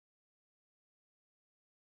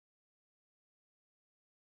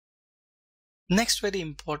Next very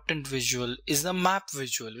important visual is the map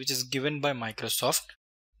visual, which is given by Microsoft.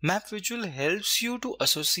 Map visual helps you to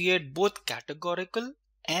associate both categorical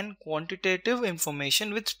and quantitative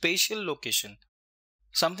information with spatial location.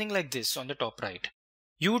 Something like this on the top right.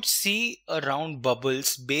 You would see round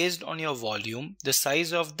bubbles based on your volume. The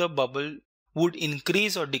size of the bubble would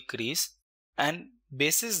increase or decrease, and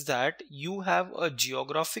basis that you have a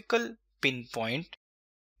geographical pinpoint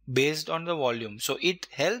based on the volume. So it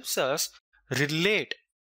helps us relate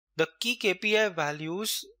the key KPI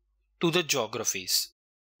values to the geographies.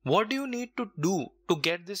 What do you need to do to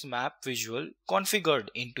get this map visual configured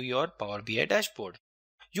into your Power BI dashboard?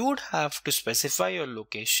 You would have to specify your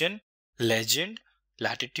location, legend,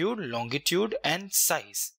 latitude, longitude, and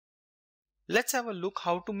size. Let's have a look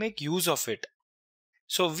how to make use of it.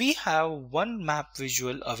 So we have one map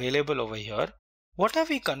visual available over here. What have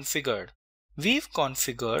we configured? We've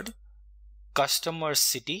configured customer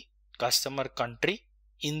city, customer country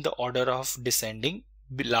in the order of descending,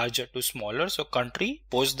 larger to smaller. So country,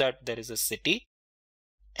 post that there is a city,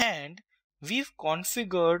 and we've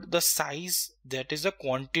configured the size, that is the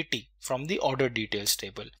quantity, from the order details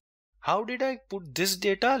table. How did I put this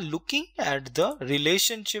data? Looking at the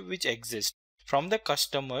relationship which exists from the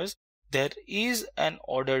customers, there is an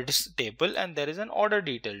ordered table and there is an order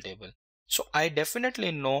detail table. So I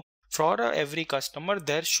definitely know for every customer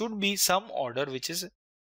there should be some order which is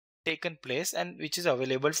taken place and which is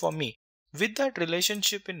available for me. With that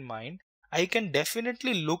relationship in mind, I can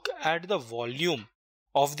definitely look at the volume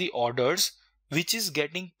of the orders which is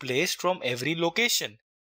getting placed from every location.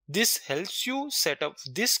 This helps you set up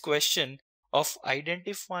this question of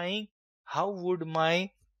identifying how would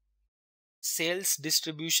my sales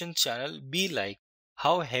distribution channel be like,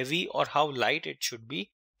 how heavy or how light it should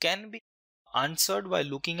be, can be answered by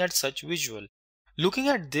looking at such visual. Looking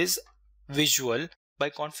at this visual by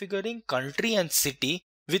configuring country and city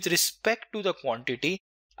with respect to the quantity,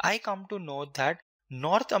 I come to know that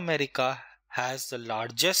North America has the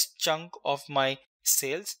largest chunk of my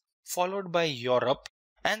sales, followed by Europe,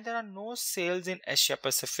 and there are no sales in Asia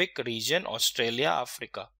Pacific region, Australia,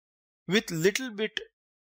 Africa, with little bit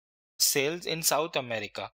sales in South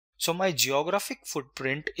America. So my geographic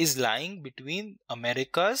footprint is lying between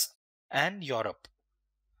Americas and Europe.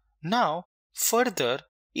 Now further,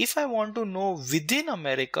 if I want to know within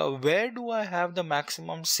America where do I have the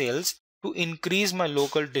maximum sales to increase my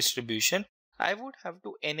local distribution, I would have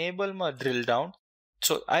to enable my drill down.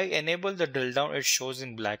 So I enable the drill down, it shows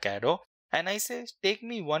in black arrow, and I say take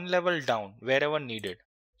me one level down wherever needed.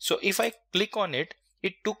 So if I click on it,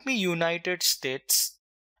 it took me United States,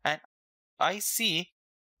 and I see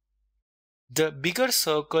the bigger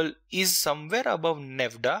circle is somewhere above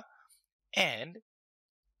Nevada, and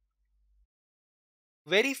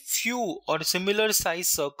very few or similar size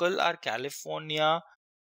circle are California,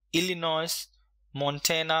 Illinois,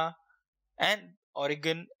 Montana, and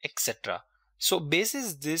Oregon, etc. So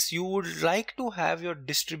basis this, you would like to have your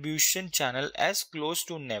distribution channel as close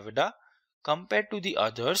to Nevada compared to the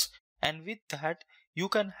others, and with that you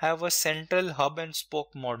can have a central hub and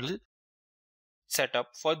spoke model set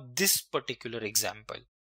up for this particular example.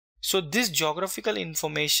 So this geographical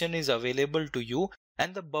information is available to you,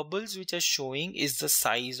 and the bubbles which are showing is the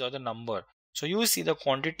size or the number. So you see the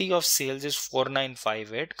quantity of sales is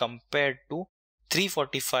 4958 compared to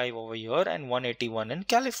 345 over here and 181 in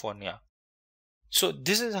California. So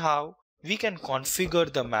this is how we can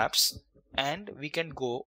configure the maps and we can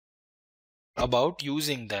go about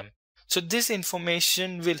using them. So this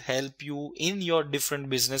information will help you in your different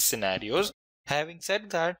business scenarios. Having said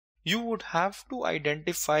that, you would have to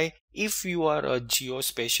identify if you are a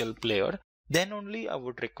geospatial player, then only I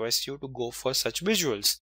would request you to go for such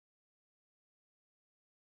visuals.